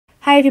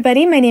Hi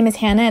everybody, my name is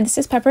Hannah and this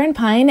is Pepper and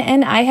Pine,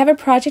 and I have a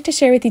project to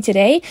share with you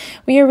today.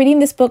 We are reading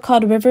this book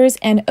called Rivers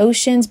and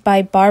Oceans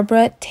by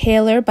Barbara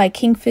Taylor by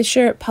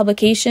Kingfisher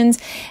Publications,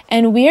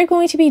 and we are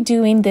going to be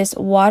doing this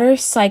water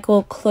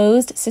cycle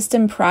closed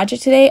system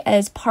project today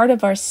as part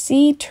of our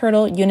sea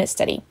turtle unit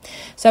study.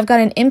 So I've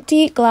got an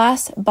empty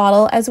glass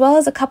bottle as well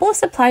as a couple of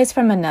supplies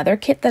from another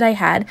kit that I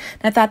had,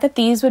 and I thought that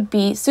these would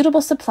be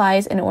suitable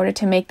supplies in order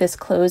to make this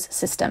closed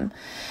system.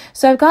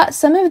 So I've got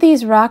some of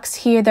these rocks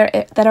here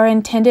that are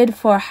intended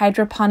for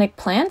hydroponic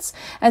plants,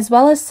 as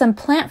well as some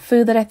plant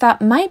food that I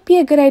thought might be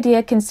a good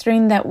idea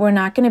considering that we're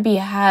not going to be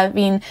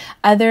having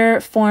other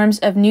forms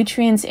of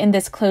nutrients in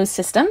this closed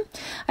system.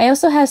 I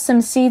also have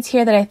some seeds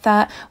here that I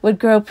thought would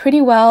grow pretty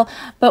well,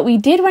 but we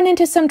did run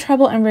into some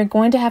trouble and we're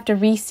going to have to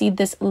reseed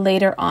this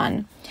later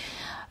on.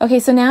 Okay,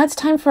 so now it's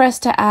time for us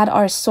to add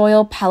our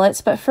soil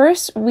pellets, but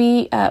first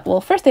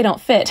first they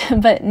don't fit,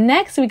 but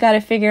next we got to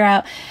figure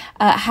out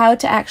how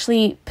to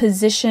actually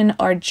position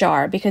our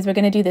jar, because we're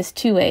going to do this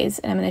two ways,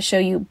 and I'm going to show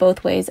you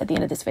both ways at the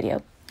end of this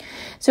video.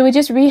 So we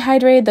just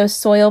rehydrated those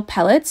soil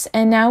pellets,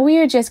 and now we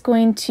are just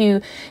going to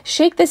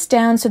shake this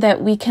down so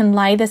that we can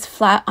lie this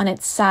flat on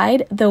its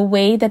side the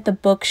way that the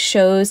book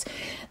shows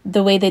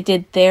the way they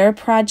did their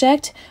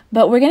project,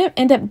 but we're going to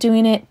end up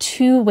doing it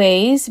two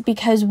ways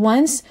because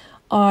once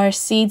our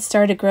seeds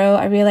started to grow,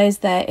 I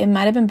realized that it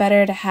might have been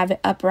better to have it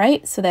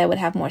upright so that it would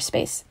have more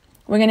space.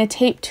 We're going to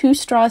tape two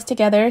straws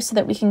together so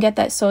that we can get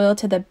that soil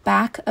to the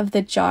back of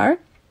the jar,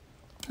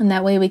 and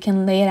that way we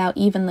can lay it out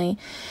evenly.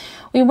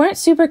 We weren't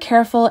super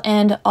careful,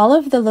 and all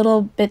of the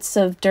little bits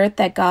of dirt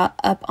that got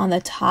up on the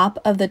top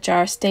of the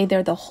jar stayed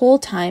there the whole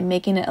time,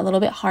 making it a little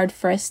bit hard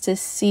for us to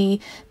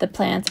see the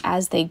plants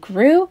as they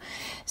grew.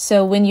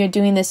 So when you're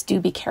doing this, do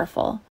be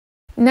careful.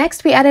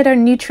 Next, we added our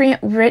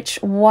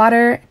nutrient-rich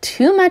water,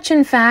 too much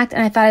in fact,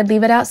 and I thought I'd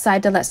leave it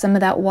outside to let some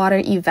of that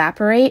water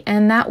evaporate,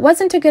 and that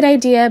wasn't a good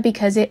idea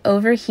because it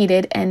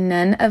overheated and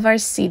none of our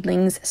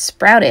seedlings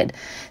sprouted.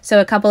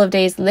 So a couple of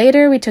days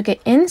later, we took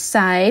it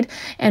inside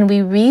and we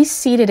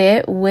reseeded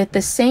it with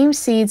the same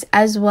seeds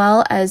as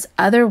well as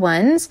other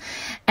ones,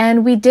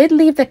 and we did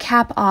leave the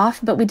cap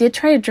off, but we did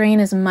try to drain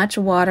as much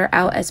water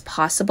out as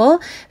possible.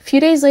 A few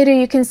days later,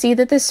 you can see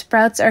that the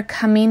sprouts are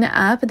coming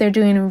up. They're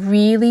doing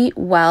really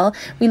well.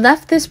 We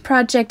left this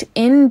project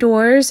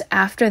indoors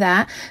after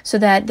that so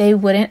that they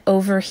wouldn't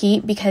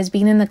overheat, because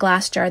being in the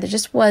glass jar, there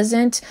just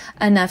wasn't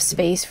enough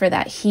space for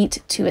that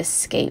heat to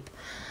escape.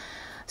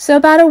 So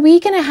about a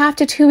week and a half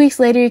to 2 weeks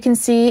later, you can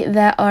see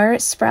that our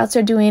sprouts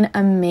are doing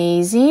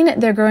amazing.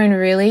 They're growing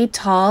really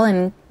tall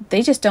and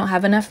they just don't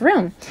have enough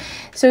room.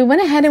 So we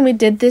went ahead and we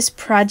did this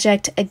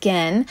project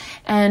again,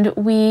 and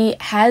we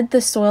had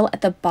the soil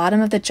at the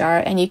bottom of the jar,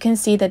 and you can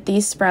see that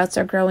these sprouts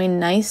are growing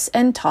nice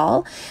and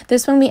tall.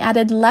 This one we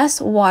added less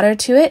water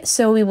to it,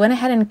 so we went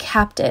ahead and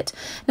capped it.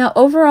 Now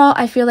overall,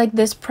 I feel like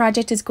this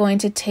project is going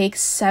to take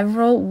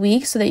several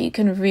weeks so that you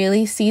can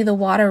really see the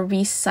water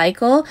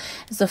recycle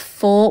as a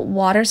full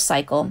water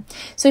cycle.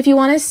 So if you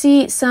want to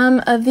see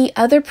some of the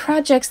other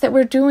projects that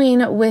we're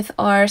doing with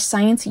our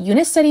science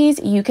unit studies,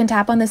 you can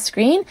tap on the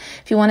screen.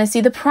 If you want to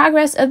see the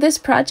progress of this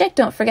project,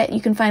 don't forget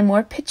you can find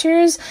more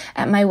pictures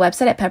at my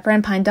website at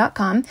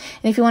pepperandpine.com. And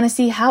if you want to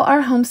see how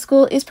our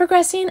homeschool is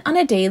progressing on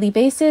a daily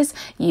basis,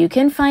 you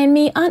can find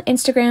me on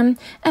Instagram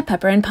at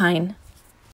Pepper and Pine.